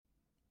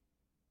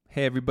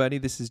Hey everybody,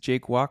 this is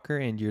Jake Walker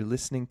and you're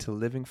listening to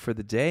Living for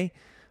the Day,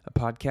 a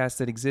podcast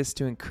that exists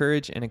to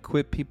encourage and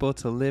equip people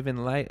to live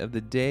in light of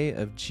the day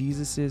of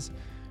Jesus'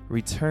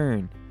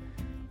 return.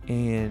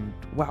 And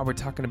wow, we're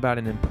talking about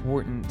an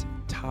important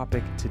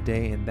topic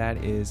today, and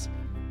that is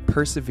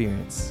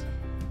perseverance.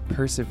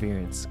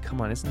 Perseverance. Come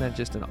on, isn't that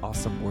just an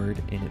awesome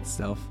word in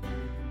itself?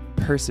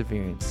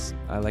 Perseverance.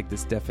 I like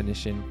this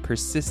definition.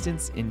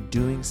 Persistence in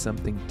doing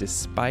something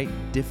despite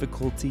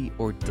difficulty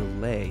or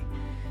delay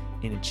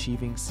in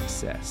achieving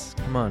success.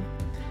 Come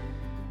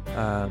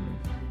on.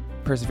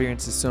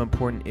 Perseverance is so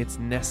important. It's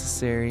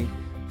necessary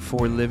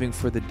for living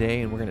for the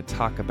day, and we're going to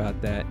talk about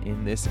that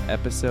in this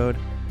episode.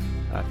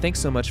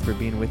 Thanks so much for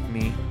being with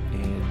me,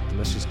 and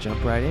let's just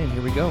jump right in.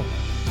 Here we go.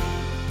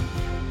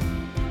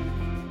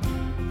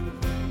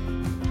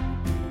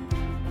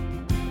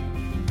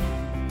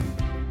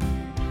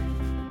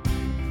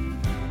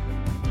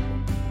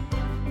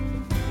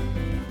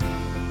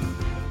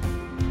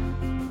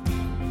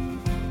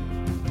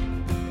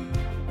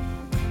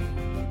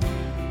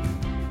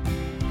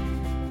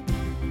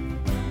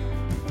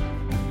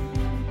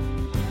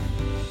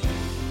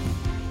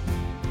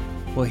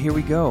 Well, here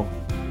we go.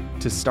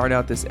 To start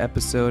out this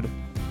episode,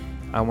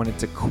 I wanted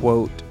to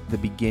quote the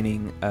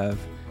beginning of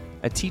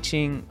a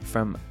teaching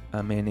from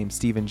a man named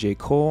Stephen J.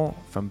 Cole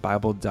from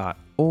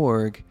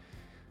Bible.org,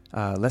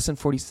 lesson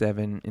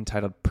 47,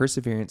 entitled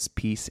Perseverance,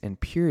 Peace, and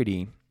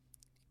Purity.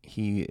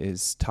 He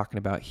is talking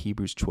about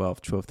Hebrews 12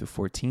 through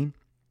 14,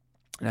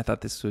 and I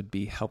thought this would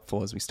be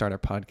helpful as we start our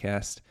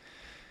podcast.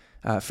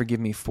 Forgive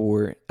me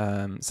for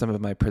some of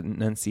my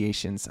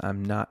pronunciations.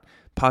 I'm not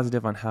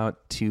positive on how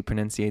to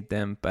pronunciate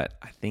them, but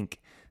I think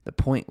the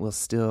point will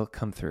still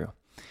come through.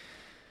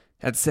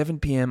 At 7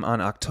 p.m. on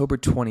October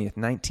 20th,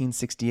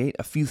 1968,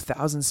 a few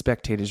thousand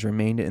spectators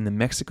remained in the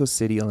Mexico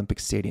City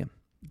Olympic Stadium.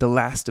 The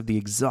last of the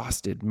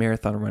exhausted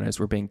marathon runners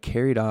were being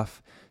carried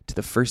off to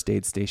the first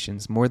aid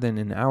stations. More than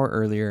an hour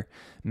earlier,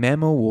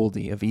 Mamo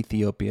Wolde of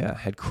Ethiopia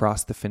had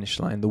crossed the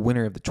finish line, the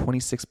winner of the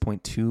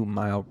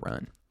 26.2-mile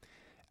run.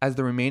 As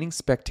the remaining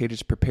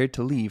spectators prepared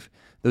to leave,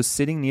 those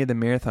sitting near the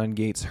marathon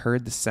gates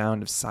heard the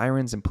sound of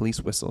sirens and police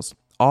whistles.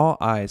 All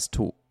eyes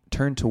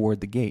turned toward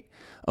the gate.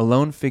 A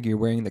lone figure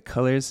wearing the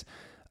colors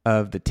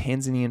of the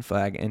Tanzanian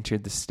flag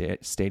entered the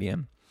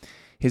stadium.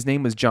 His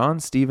name was John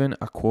Stephen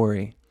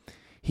Akhwari.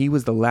 He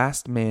was the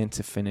last man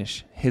to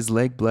finish. His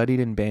leg bloodied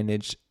and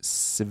bandaged,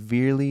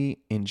 severely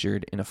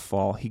injured in a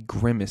fall. He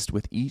grimaced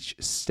with each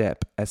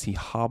step as he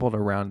hobbled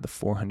around the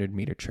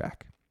 400-meter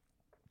track.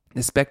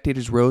 The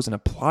spectators rose and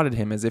applauded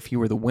him as if he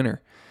were the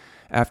winner.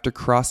 After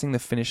crossing the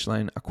finish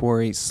line,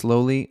 Akhwari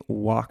slowly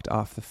walked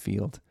off the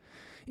field.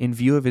 In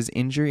view of his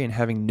injury and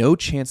having no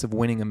chance of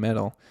winning a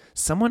medal,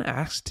 someone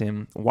asked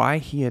him why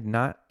he had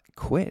not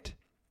quit.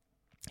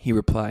 He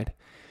replied,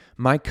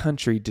 "My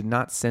country did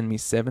not send me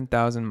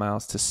 7,000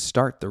 miles to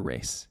start the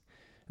race.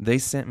 They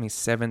sent me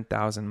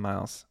 7,000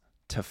 miles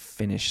to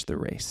finish the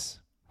race."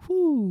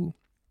 Whew.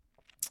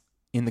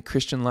 In the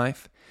Christian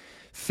life,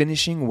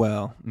 finishing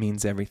well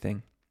means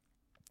everything.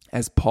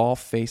 As Paul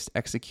faced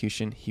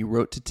execution, he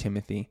wrote to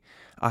Timothy,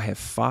 "I have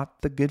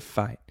fought the good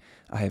fight.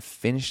 I have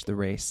finished the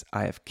race.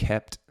 I have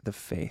kept the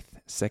faith."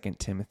 2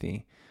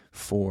 Timothy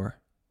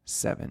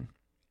 4:7.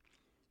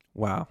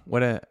 Wow,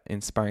 what an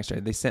inspiring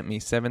story. They sent me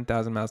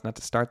 7,000 miles not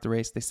to start the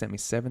race. They sent me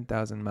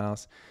 7,000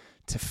 miles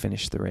to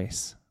finish the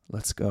race.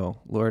 Let's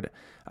go. Lord,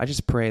 I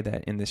just pray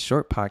that in this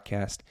short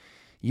podcast,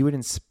 you would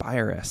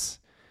inspire us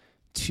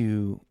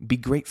to be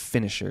great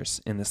finishers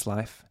in this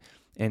life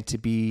and to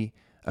be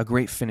a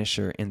great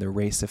finisher in the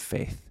race of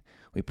faith.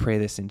 We pray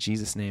this in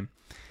Jesus' name.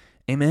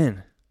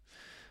 Amen.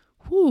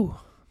 Whew.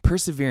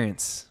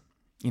 Perseverance.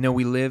 You know,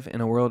 we live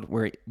in a world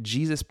where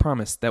Jesus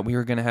promised that we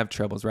were going to have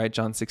troubles, right?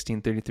 John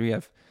 16:33,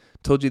 I've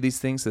told you these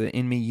things so that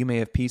in me you may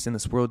have peace. In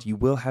this world you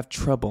will have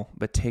trouble,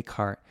 but take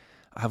heart.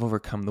 I have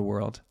overcome the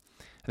world.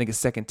 I think it's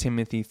 2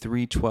 Timothy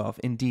 3:12.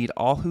 Indeed,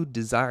 all who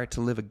desire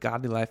to live a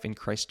godly life in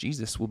Christ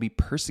Jesus will be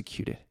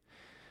persecuted.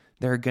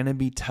 There are going to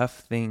be tough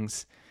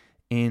things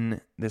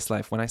in this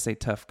life. When I say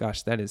tough,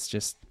 gosh, that is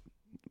just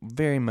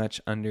very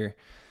much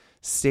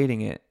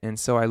understating it. And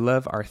so I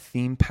love our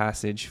theme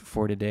passage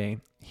for today,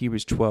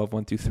 Hebrews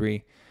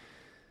 12:1-3.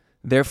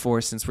 Therefore,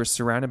 since we're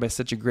surrounded by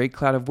such a great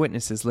cloud of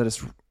witnesses, let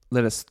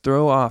us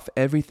throw off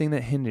everything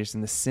that hinders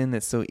and the sin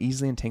that so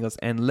easily entangles,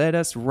 and let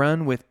us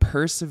run with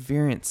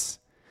perseverance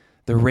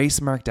the race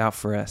marked out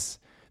for us,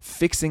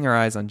 fixing our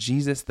eyes on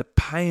Jesus, the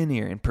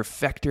pioneer and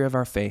perfecter of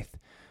our faith.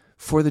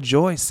 For the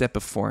joy set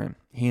before him,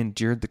 he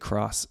endured the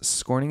cross,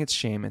 scorning its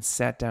shame, and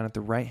sat down at the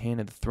right hand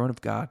of the throne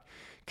of God.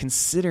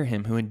 Consider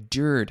him who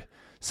endured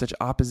such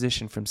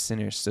opposition from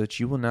sinners, so that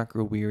you will not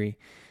grow weary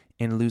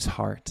and lose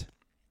heart.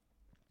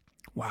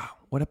 Wow,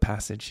 what a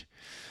passage.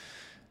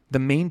 The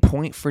main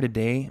point for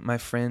today, my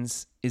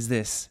friends, is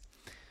this.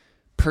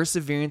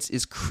 Perseverance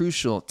is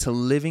crucial to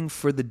living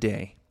for the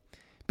day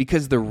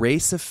because the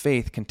race of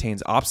faith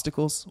contains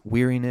obstacles,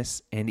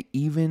 weariness, and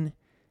even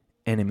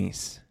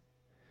enemies.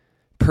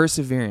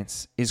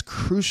 Perseverance is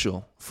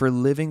crucial for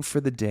living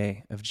for the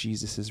day of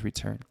Jesus'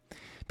 return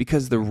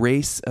because the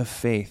race of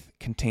faith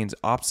contains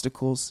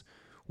obstacles,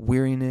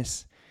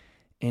 weariness,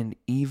 and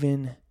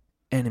even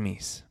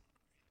enemies.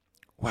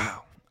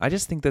 Wow. I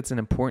just think that's an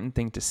important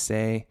thing to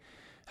say.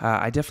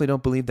 I definitely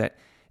don't believe that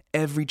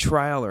every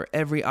trial or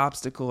every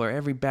obstacle or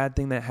every bad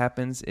thing that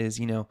happens is,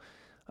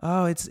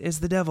 it's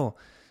the devil.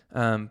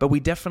 But we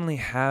definitely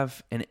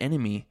have an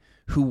enemy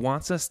who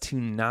wants us to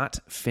not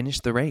finish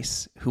the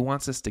race, who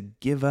wants us to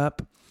give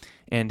up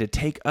and to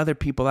take other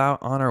people out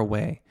on our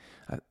way.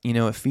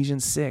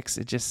 Ephesians 6,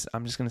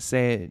 I'm just going to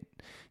say it,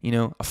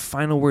 a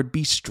final word: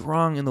 be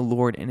strong in the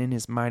Lord and in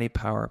his mighty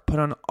power. Put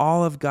on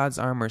all of God's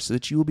armor so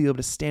that you will be able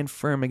to stand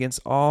firm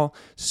against all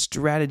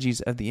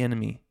strategies of the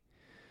enemy.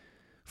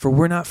 For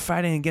we're not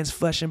fighting against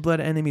flesh and blood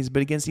enemies,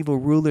 but against evil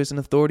rulers and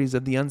authorities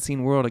of the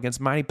unseen world,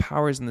 against mighty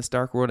powers in this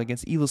dark world,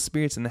 against evil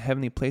spirits in the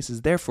heavenly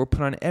places. Therefore,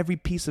 put on every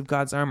piece of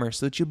God's armor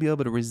so that you'll be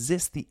able to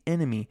resist the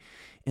enemy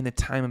in the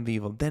time of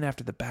evil. Then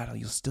after the battle,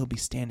 you'll still be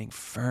standing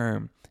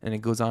firm. And it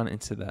goes on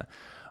into the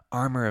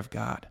armor of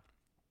God.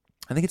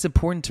 I think it's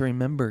important to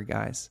remember,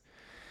 guys,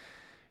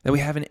 that we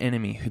have an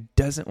enemy who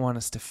doesn't want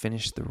us to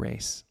finish the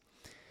race.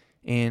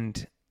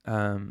 And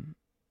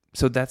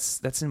so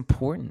that's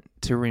important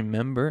to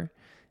remember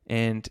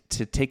and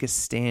to take a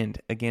stand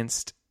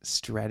against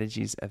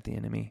strategies of the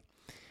enemy.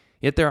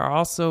 Yet there are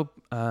also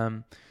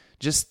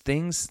just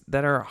things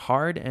that are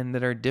hard and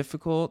that are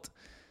difficult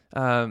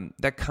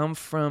that come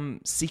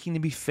from seeking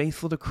to be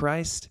faithful to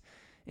Christ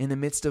in the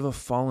midst of a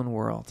fallen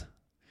world.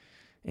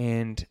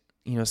 And,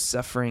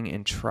 suffering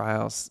and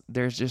trials,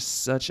 there's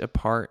just such a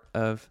part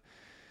of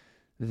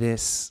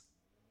this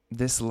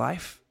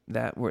life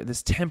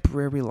this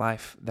temporary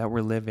life that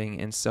we're living.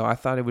 And so I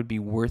thought it would be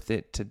worth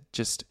it to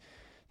just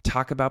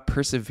talk about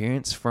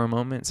perseverance for a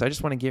moment. So I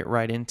just want to get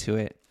right into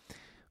it.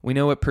 We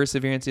know what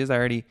perseverance is. I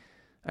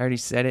already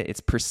said it.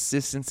 It's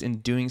persistence in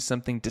doing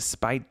something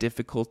despite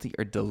difficulty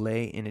or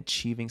delay in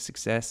achieving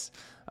success.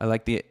 I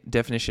like the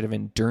definition of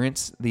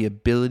endurance, the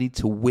ability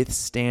to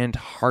withstand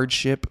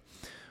hardship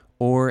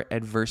or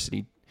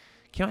adversity.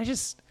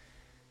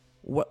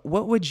 What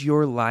would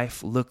your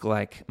life look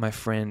like, my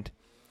friend,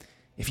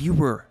 if you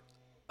were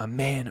a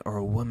man or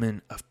a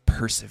woman of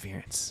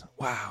perseverance?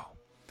 Wow.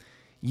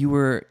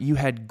 You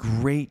had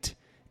great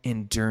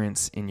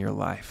endurance in your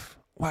life.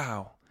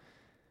 Wow.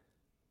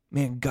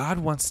 Man, God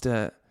wants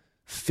to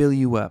fill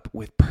you up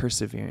with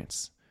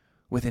perseverance,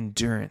 with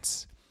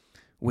endurance,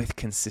 with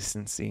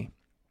consistency.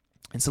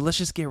 And so let's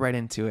just get right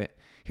into it.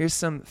 Here's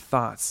some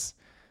thoughts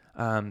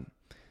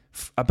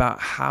about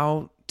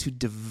how to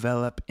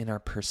develop in our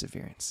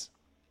perseverance.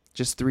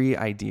 Just 3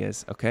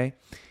 ideas, okay?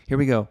 Here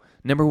we go.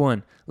 Number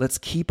 1, let's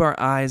keep our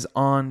eyes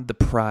on the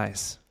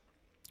prize.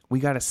 We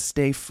got to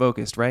stay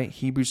focused, right?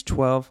 Hebrews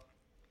 12,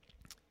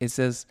 it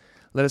says,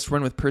 let us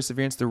run with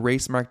perseverance the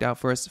race marked out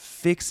for us,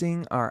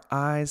 fixing our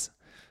eyes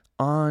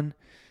on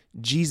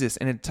Jesus.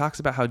 And it talks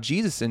about how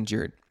Jesus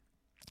endured.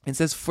 It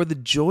says, for the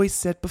joy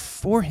set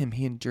before him,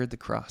 he endured the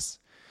cross.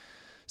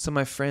 So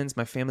my friends,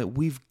 my family,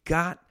 we've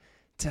got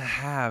to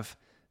have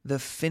the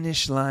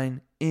finish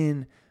line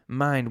in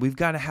mind. We've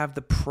got to have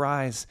the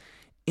prize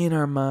in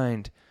our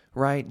mind,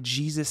 right?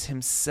 Jesus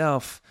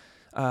himself,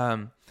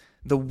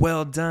 the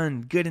well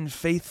done, good and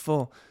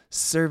faithful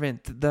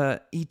servant,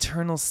 the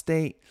eternal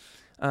state.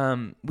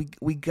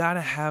 We got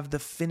to have the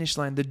finish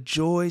line, the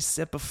joy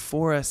set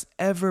before us,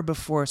 ever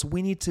before us.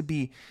 We need to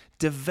be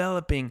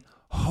developing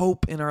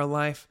hope in our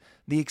life,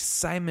 the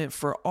excitement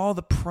for all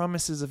the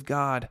promises of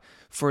God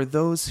for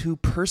those who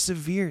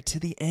persevere to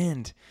the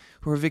end,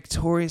 who are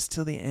victorious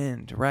till the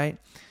end, right?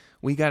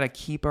 We got to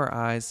keep our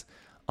eyes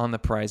on the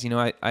prize.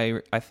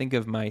 I think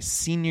of my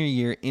senior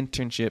year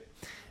internship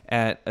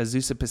at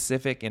Azusa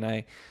Pacific, and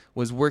I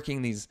was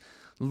working these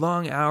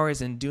long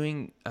hours and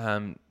doing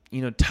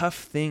tough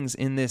things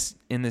in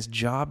this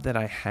job that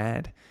I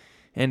had.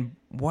 And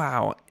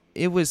wow,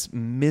 it was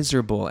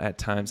miserable at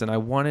times, and I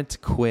wanted to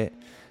quit.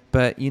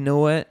 But you know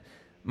what?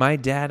 My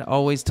dad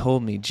always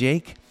told me,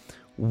 Jake,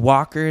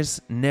 walkers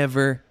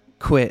never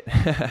quit.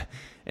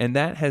 And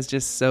that has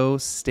just so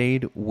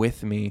stayed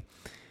with me.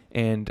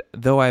 And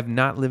though I've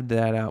not lived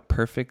that out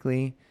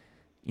perfectly,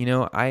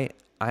 I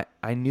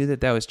knew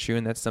that was true,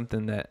 and that's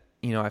something that,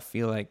 I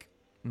feel like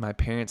my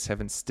parents have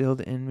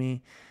instilled in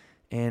me.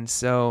 And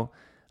so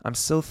I'm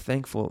so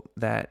thankful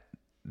that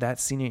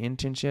senior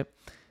internship,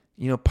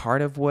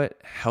 part of what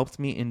helped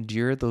me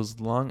endure those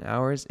long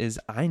hours is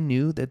I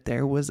knew that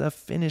there was a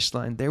finish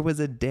line. There was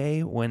a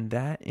day when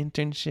that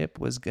internship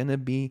was going to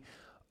be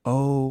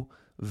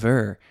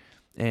over.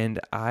 And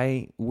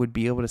I would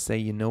be able to say,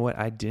 you know what?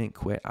 I didn't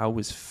quit. I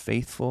was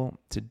faithful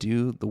to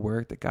do the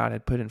work that God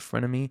had put in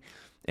front of me.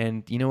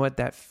 And you know what?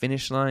 That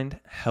finish line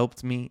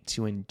helped me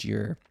to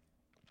endure.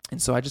 And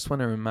so I just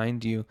want to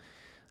remind you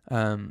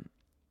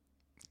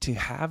to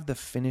have the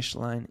finish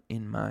line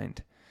in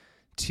mind,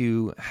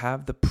 to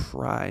have the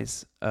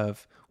prize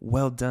of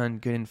well done,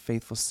 good and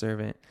faithful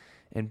servant,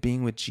 and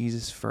being with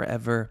Jesus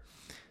forever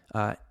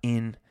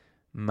in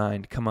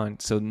mind. Come on.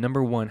 So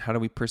number 1, how do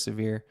we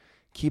persevere?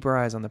 Keep our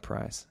eyes on the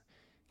prize.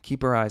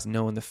 Keep our eyes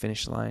knowing the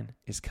finish line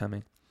is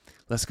coming.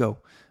 Let's go.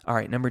 All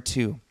right, number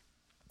 2,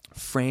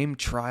 frame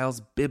trials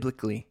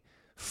biblically.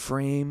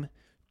 Frame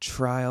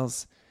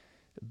trials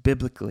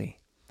biblically.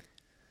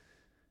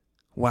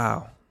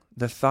 Wow.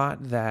 The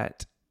thought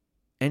that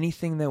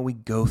anything that we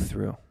go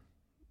through,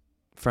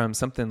 from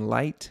something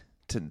light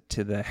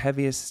to the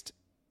heaviest,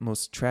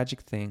 most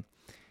tragic thing,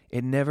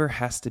 it never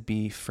has to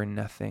be for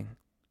nothing.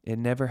 It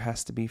never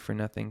has to be for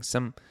nothing.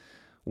 Some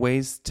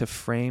ways to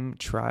frame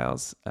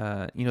trials,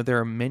 there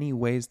are many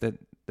ways that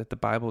the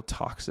Bible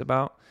talks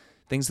about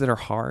things that are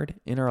hard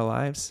in our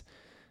lives.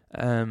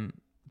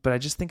 But I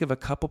just think of a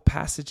couple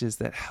passages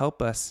that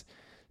help us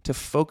to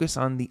focus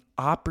on the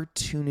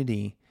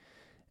opportunity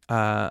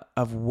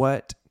of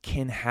what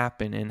can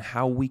happen and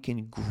how we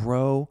can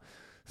grow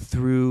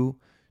through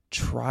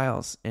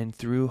trials and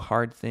through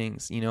hard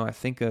things. I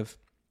think of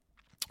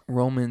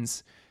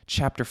Romans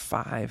chapter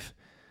 5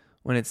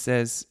 when it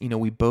says,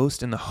 we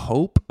boast in the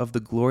hope of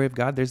the glory of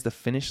God. There's the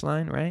finish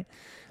line, right?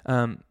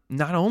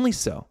 Not only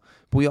so,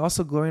 but we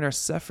also glory in our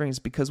sufferings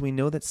because we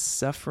know that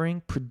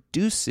suffering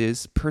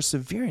produces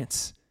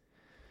perseverance.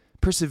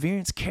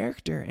 Perseverance,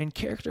 character, and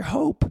character,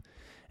 hope.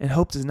 And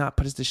hope does not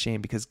put us to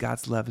shame because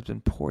God's love has been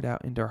poured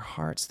out into our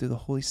hearts through the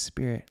Holy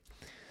Spirit.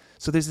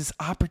 So there's this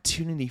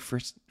opportunity for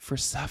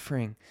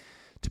suffering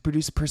to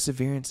produce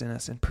perseverance in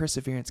us, and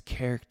perseverance,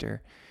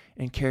 character,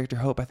 and character,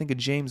 hope. I think of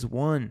James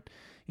 1,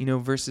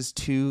 verses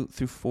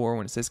 2-4,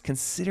 when it says,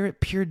 "Consider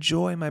it pure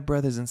joy, my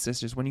brothers and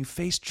sisters, when you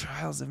face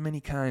trials of many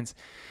kinds,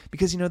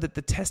 because you know that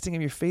the testing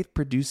of your faith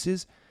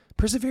produces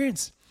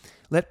perseverance.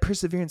 Let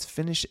perseverance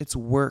finish its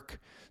work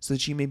so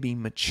that you may be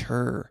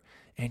mature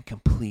and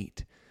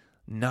complete,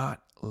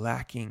 not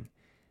lacking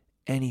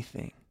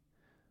anything."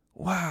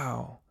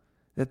 Wow.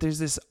 That there's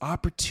this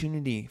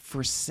opportunity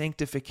for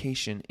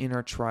sanctification in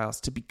our trials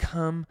to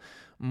become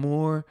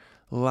more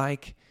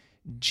like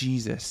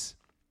Jesus.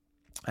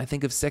 I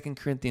think of 2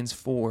 Corinthians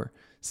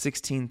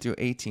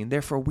 4:16-18.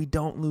 "Therefore we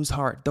don't lose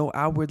heart, though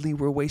outwardly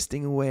we're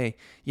wasting away,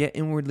 yet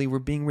inwardly we're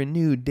being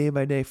renewed day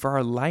by day. For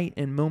our light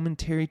and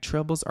momentary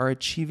troubles are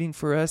achieving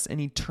for us an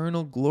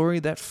eternal glory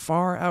that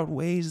far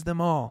outweighs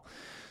them all.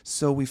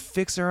 So we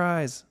fix our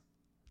eyes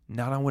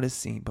not on what is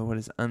seen, but what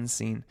is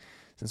unseen,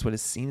 since what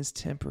is seen is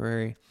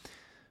temporary,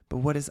 but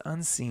what is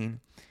unseen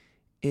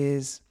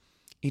is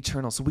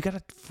eternal." So we got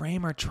to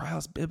frame our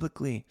trials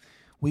biblically.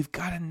 We've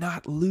got to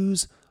not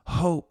lose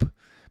hope,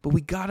 but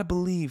we got to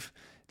believe.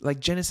 Like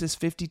Genesis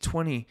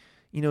 50:20,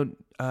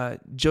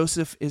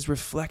 Joseph is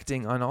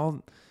reflecting on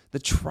all the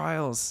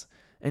trials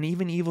and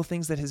even evil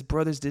things that his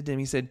brothers did to him.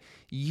 He said,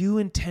 "You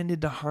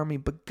intended to harm me,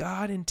 but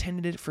God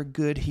intended it for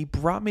good. He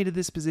brought me to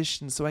this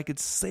position so I could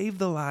save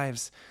the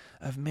lives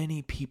of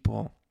many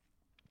people."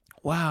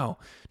 Wow,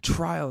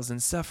 trials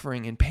and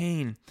suffering and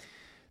pain,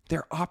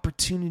 they're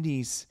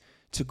opportunities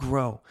to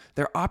grow.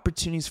 They're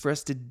opportunities for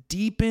us to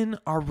deepen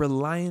our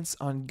reliance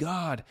on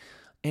God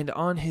and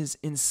on His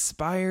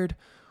inspired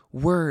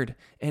word,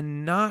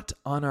 and not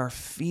on our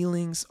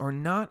feelings or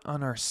not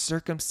on our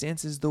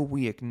circumstances, though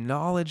we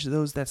acknowledge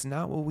those. That's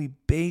not what we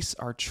base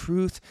our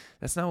truth.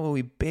 That's not what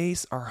we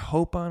base our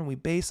hope on. We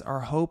base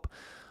our hope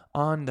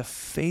on the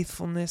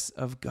faithfulness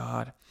of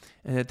God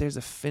and that there's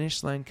a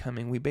finish line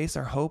coming. We base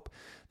our hope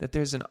that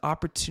there's an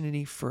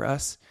opportunity for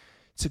us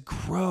to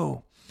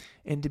grow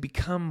and to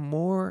become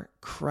more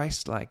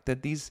Christ-like,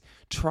 that these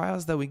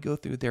trials that we go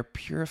through, they're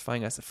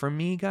purifying us. For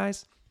me,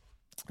 guys,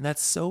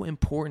 that's so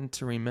important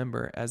to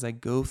remember as I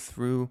go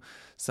through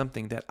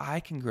something, that I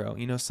can grow.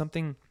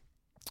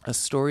 A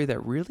story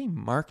that really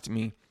marked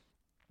me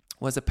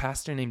was a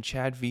pastor named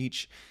Chad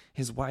Veach,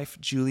 his wife,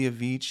 Julia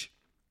Veach.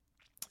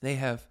 They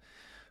have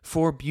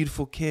 4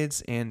 beautiful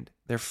kids, and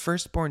their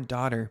firstborn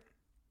daughter,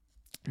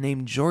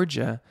 named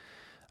Georgia,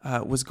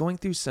 was going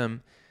through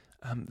some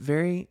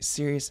very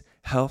serious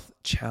health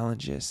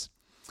challenges.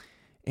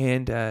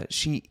 And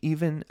she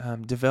even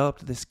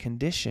developed this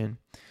condition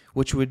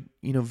which would,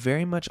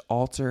 very much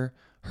alter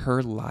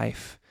her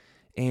life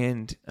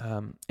and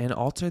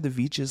alter the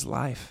Veach's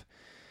life.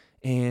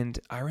 And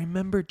I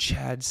remember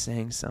Chad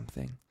saying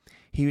something.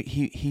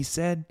 He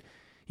said,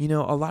 a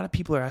lot of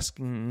people are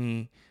asking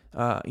me,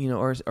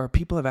 or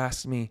people have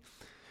asked me,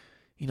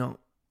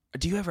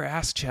 do you ever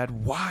ask, Chad,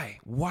 why?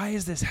 Why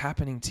is this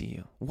happening to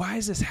you? Why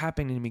is this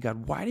happening to me,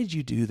 God? Why did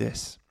you do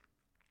this?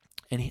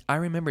 And I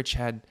remember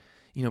Chad,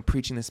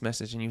 preaching this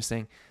message, and he was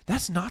saying,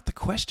 that's not the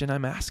question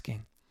I'm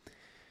asking.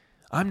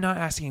 I'm not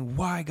asking,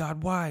 why,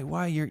 God,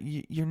 why?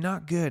 You're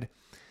not good.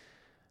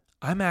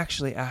 I'm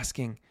actually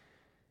asking,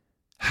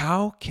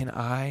 how can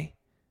I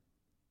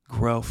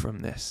grow from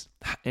this?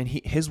 And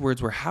his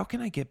words were, how can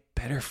I get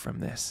better from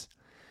this?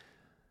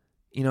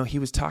 He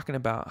was talking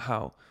about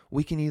how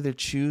we can either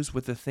choose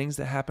with the things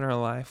that happen in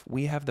our life.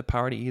 We have the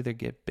power to either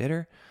get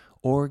bitter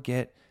or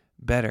get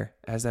better,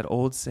 as that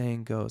old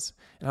saying goes.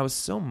 And I was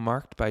so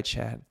marked by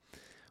Chad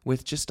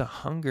with just a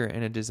hunger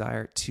and a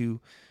desire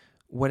to,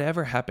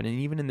 whatever happened, and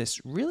even in this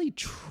really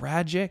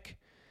tragic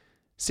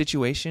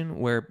situation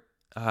where,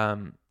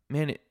 to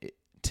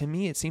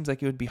me, it seems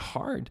like it would be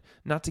hard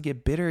not to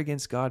get bitter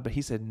against God, but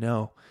he said,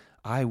 no,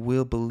 I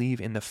will believe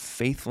in the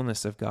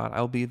faithfulness of God.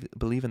 I'll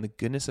believe in the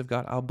goodness of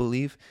God. I'll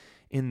believe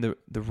in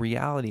the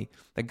reality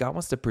that God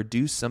wants to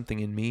produce something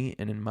in me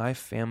and in my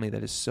family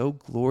that is so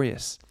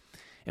glorious.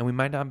 And we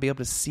might not be able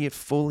to see it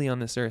fully on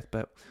this earth,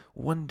 but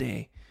one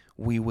day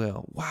we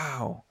will.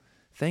 Wow.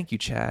 Thank you,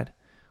 Chad.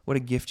 What a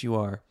gift you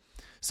are.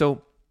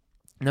 So,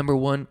 number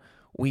one,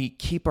 we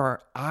keep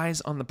our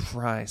eyes on the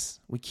prize.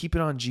 We keep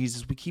it on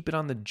Jesus. We keep it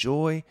on the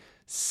joy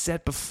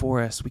set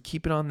before us. We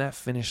keep it on that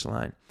finish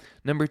line.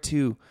 Number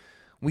two,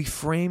 we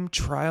frame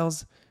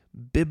trials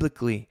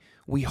biblically.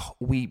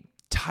 We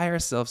tie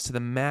ourselves to the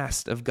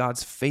mast of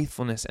God's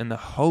faithfulness and the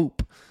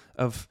hope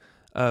of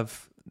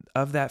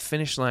that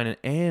finish line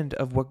and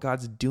of what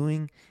God's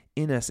doing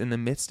in us in the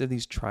midst of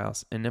these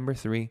trials. And number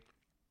three,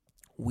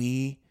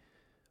 we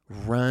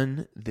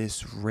run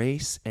this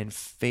race and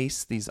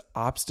face these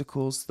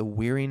obstacles, the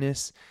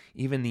weariness,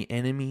 even the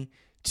enemy,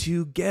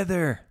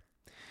 together.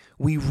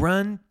 We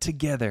run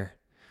together.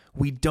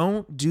 We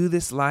don't do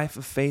this life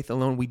of faith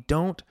alone. We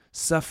don't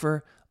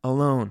suffer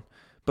alone,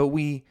 but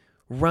we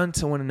run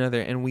to one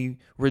another and we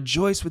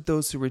rejoice with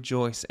those who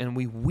rejoice and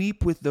we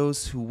weep with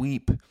those who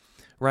weep,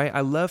 right?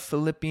 I love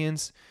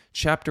Philippians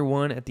chapter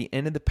 1 at the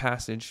end of the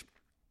passage.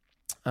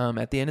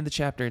 At the end of the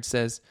chapter, it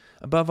says,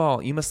 above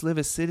all, you must live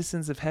as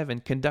citizens of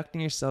heaven,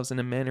 conducting yourselves in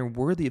a manner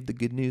worthy of the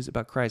good news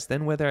about Christ.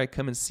 Then whether I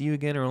come and see you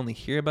again or only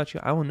hear about you,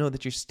 I will know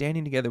that you're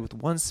standing together with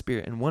one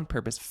spirit and one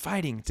purpose,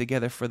 fighting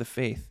together for the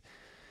faith.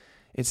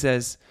 It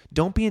says,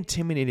 don't be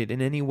intimidated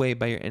in any way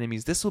by your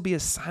enemies. This will be a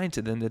sign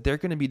to them that they're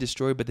going to be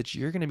destroyed, but that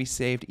you're going to be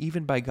saved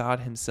even by God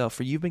himself.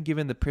 For you've been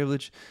given the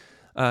privilege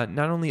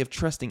not only of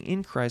trusting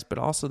in Christ, but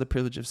also the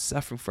privilege of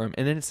suffering for him.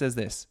 And then it says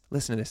this,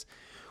 listen to this.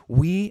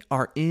 We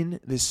are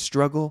in this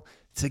struggle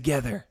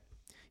together.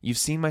 You've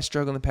seen my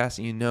struggle in the past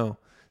and you know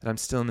that I'm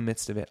still in the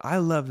midst of it. I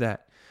love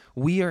that.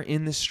 We are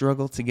in this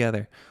struggle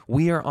together.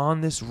 We are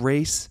on this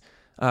race,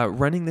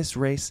 running this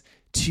race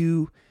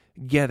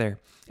together.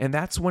 And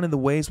that's one of the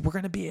ways we're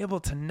going to be able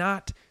to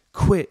not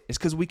quit, is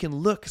because we can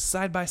look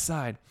side by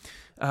side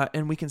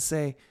and we can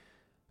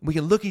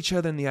look each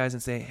other in the eyes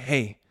and say,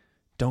 hey,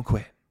 don't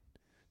quit.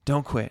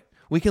 Don't quit.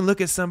 We can look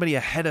at somebody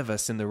ahead of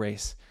us in the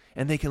race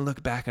and they can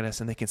look back at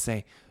us and they can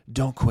say,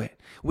 don't quit.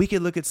 We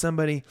can look at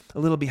somebody a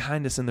little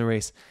behind us in the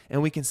race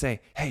and we can say,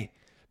 hey,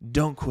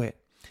 don't quit.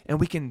 And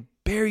we can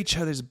bear each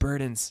other's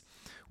burdens.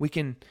 We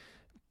can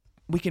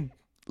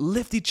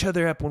lift each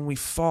other up when we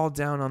fall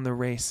down on the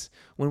race.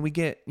 When we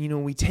get,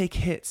 we take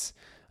hits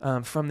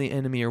from the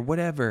enemy or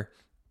whatever,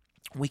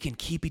 we can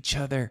keep each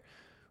other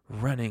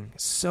running.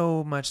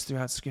 So much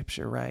throughout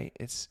Scripture, right?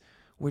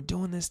 We're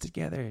doing this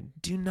together.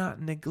 Do not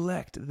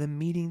neglect the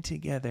meeting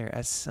together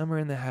as some are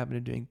in the habit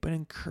of doing, but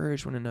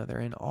encourage one another,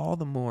 and all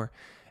the more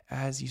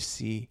as you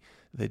see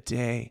the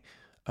day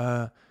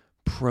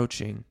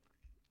approaching.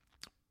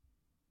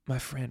 My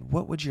friend,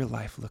 what would your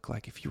life look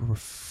like if you were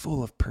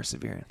full of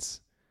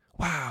perseverance?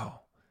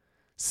 Wow.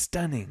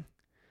 Stunning.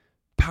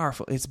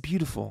 Powerful. It's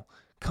beautiful.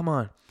 Come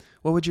on.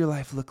 What would your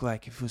life look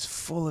like if it was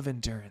full of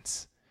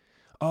endurance?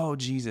 Oh,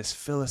 Jesus,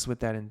 fill us with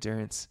that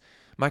endurance.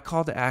 My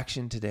call to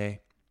action today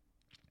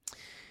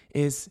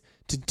is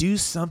to do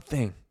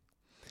something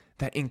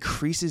that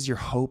increases your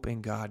hope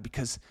in God,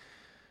 because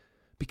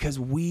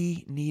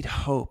we need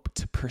hope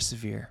to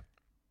persevere.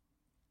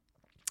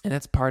 And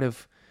that's part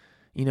of,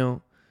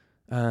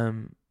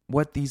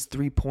 what these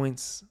 3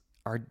 points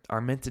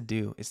are meant to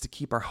do, is to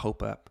keep our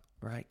hope up,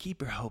 right?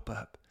 Keep your hope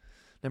up.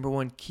 Number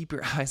one, keep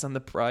your eyes on the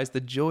prize,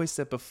 the joy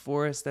set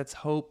before us. That's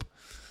hope,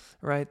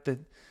 right? The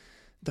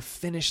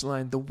finish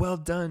line, the well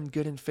done,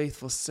 good and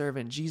faithful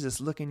servant,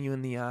 Jesus looking you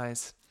in the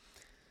eyes,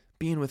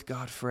 being with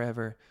God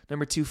forever.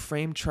 Number two,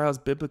 frame trials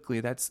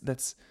biblically.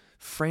 That's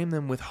frame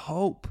them with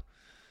hope,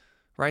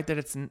 right?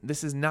 That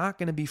this is not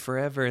going to be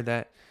forever,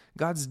 that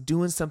God's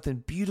doing something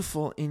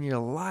beautiful in your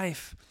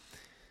life.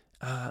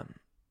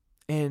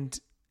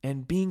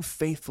 And being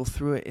faithful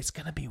through it, it's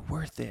going to be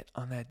worth it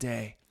on that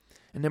day.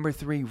 And number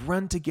three,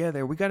 run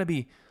together. We got to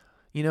be,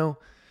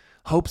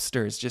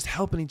 hopesters, just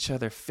helping each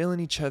other,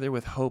 filling each other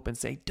with hope and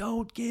say,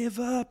 don't give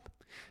up.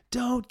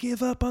 Don't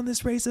give up on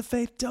this race of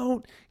faith.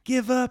 Don't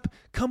give up.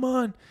 Come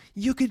on.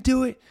 You can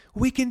do it.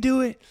 We can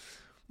do it.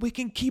 We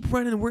can keep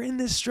running. We're in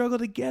this struggle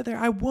together.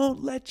 I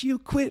won't let you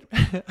quit.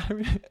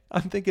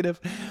 I'm thinking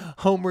of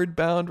Homeward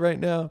Bound right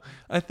now.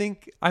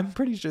 I'm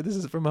pretty sure this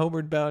is from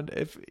Homeward Bound.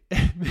 If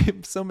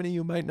so many of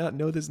you might not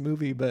know this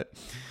movie, but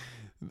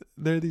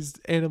there are these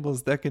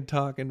animals that can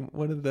talk, and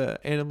one of the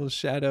animals,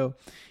 Shadow,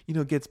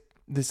 gets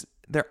this.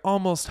 They're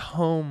almost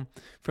home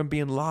from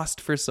being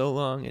lost for so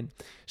long, and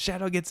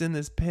Shadow gets in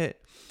this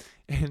pit,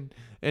 and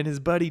his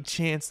buddy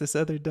Chance, this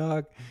other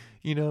dog,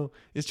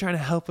 is trying to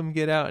help him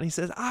get out. And he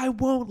says, I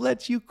won't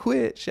let you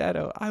quit,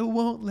 Shadow. I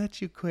won't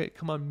let you quit.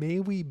 Come on, may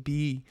we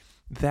be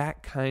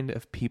that kind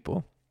of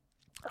people.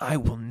 I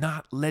will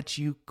not let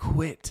you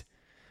quit.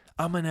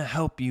 I'm going to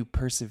help you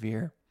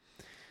persevere.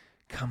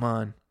 Come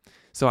on.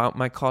 So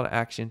my call to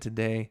action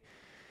today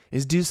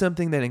is do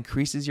something that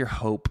increases your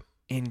hope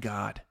in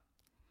God.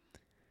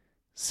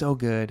 So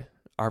good.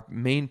 Our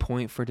main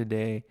point for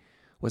today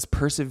was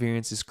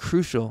perseverance is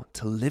crucial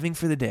to living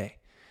for the day,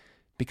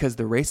 because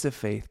the race of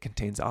faith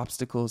contains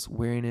obstacles,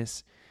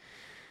 weariness,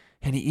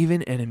 and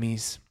even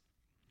enemies.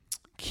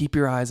 Keep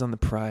your eyes on the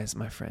prize,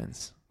 my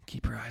friends.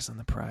 Keep your eyes on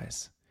the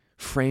prize.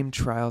 Frame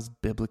trials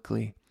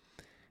biblically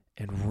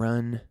and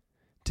run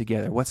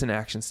together. What's an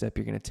action step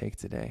you're going to take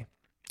today?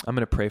 I'm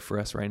going to pray for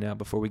us right now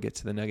before we get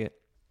to the nugget.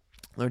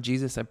 Lord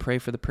Jesus, I pray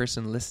for the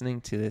person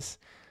listening to this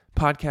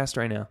podcast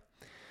right now.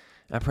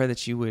 I pray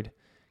that you would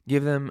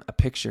give them a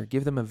picture,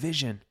 give them a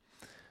vision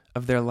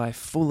of their life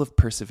full of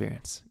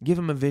perseverance. Give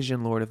them a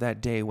vision, Lord, of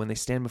that day when they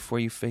stand before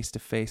you face to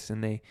face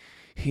and they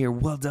hear,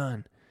 well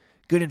done,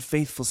 good and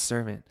faithful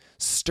servant.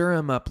 Stir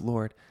them up,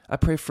 Lord. I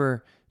pray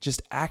for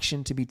just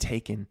action to be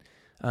taken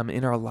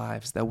in our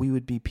lives, that we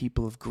would be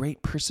people of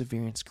great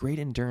perseverance, great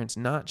endurance,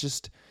 not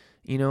just,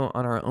 on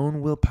our own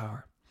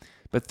willpower,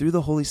 but through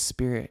the Holy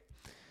Spirit,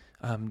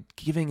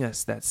 giving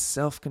us that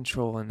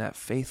self-control and that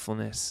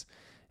faithfulness,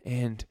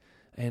 and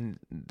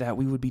that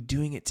we would be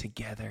doing it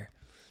together,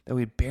 that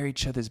we'd bear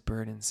each other's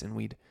burdens and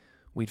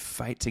we'd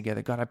fight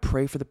together. God, I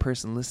pray for the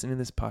person listening to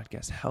this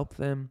podcast. Help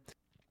them.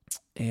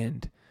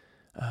 And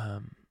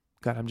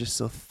God, I'm just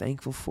so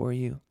thankful for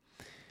you.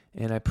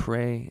 And I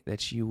pray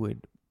that you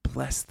would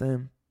bless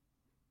them,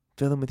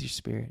 fill them with your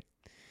Spirit,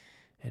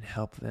 and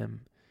help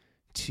them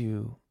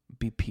to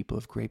be people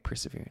of great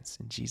perseverance.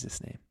 In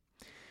Jesus' name,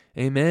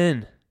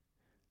 amen.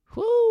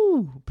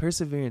 Woo!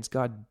 Perseverance.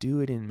 God, do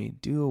it in me.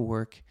 Do a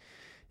work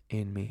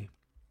in me.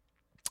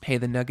 Hey,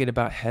 the nugget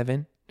about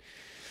heaven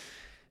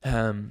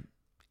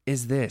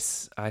is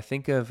this. I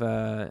think of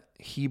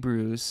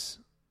Hebrews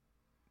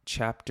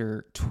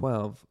chapter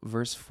 12,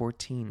 verse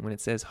 14, when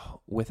it says,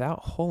 without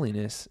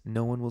holiness,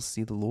 no one will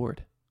see the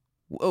Lord.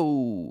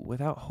 Whoa!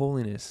 Without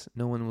holiness,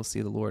 no one will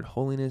see the Lord.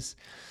 Holiness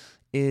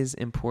is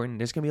important.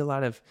 There's going to be a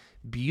lot of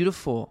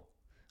beautiful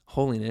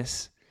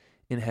holiness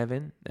in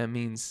heaven. That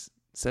means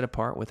set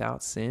apart,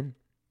 without sin.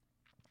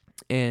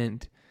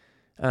 And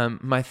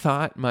my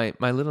thought, my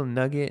little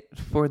nugget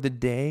for the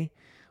day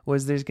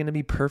was there's going to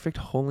be perfect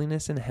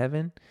holiness in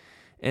heaven.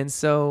 And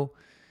so,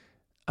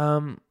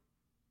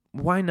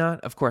 why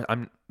not? Of course,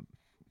 I'm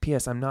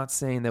not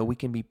saying that we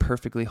can be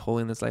perfectly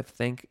holy in this life.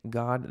 Thank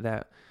God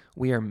that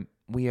we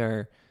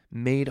are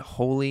made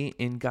holy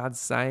in God's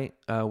sight,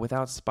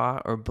 without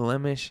spot or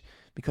blemish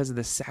because of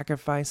the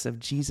sacrifice of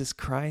Jesus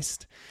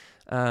Christ.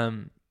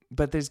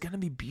 But there's going to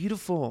be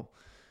beautiful,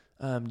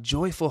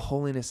 joyful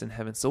holiness in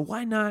heaven. So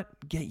why not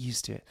get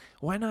used to it?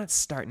 Why not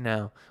start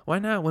now? Why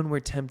not, when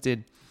we're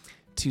tempted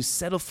to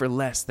settle for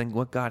less than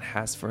what God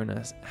has for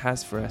us,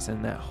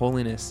 and that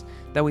holiness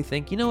that we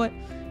think, you know what?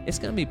 It's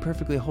going to be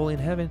perfectly holy in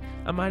heaven.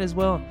 I might as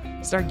well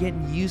start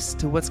getting used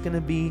to what's going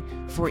to be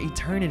for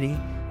eternity.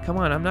 Come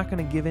on, I'm not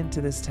going to give in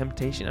to this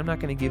temptation. I'm not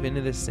going to give in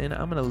to this sin.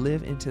 I'm going to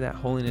live into that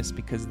holiness,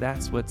 because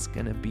that's what's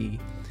going to be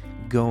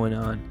going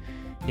on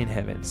in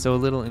heaven. So a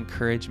little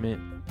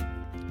encouragement,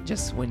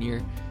 just when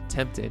you're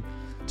tempted,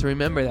 to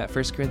remember that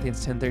 1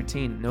 Corinthians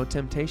 10:13, no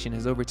temptation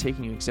has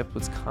overtaken you except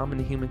what's common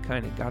to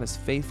humankind, and God is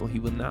faithful. He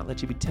will not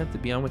let you be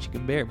tempted beyond what you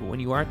can bear. But when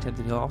you are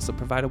tempted, he'll also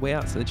provide a way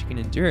out so that you can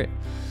endure it.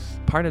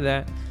 Part of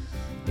that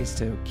is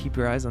to keep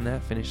your eyes on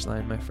that finish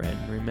line, my friend.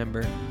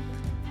 Remember,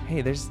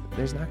 hey, there's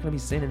not going to be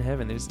sin in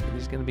heaven. There's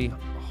going to be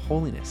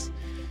holiness,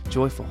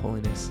 joyful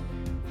holiness.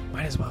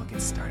 Might as well get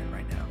started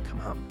right now.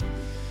 Come on.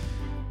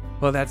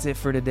 Well, that's it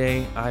for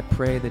today. I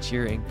pray that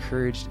you're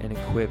encouraged and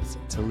equipped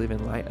to live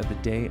in light of the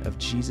day of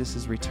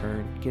Jesus'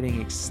 return, getting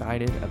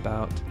excited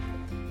about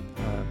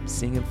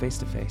seeing him face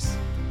to face.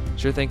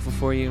 Sure thankful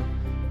for you,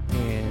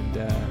 and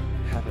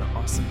have an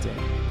awesome day.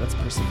 Let's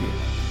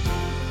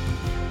persevere.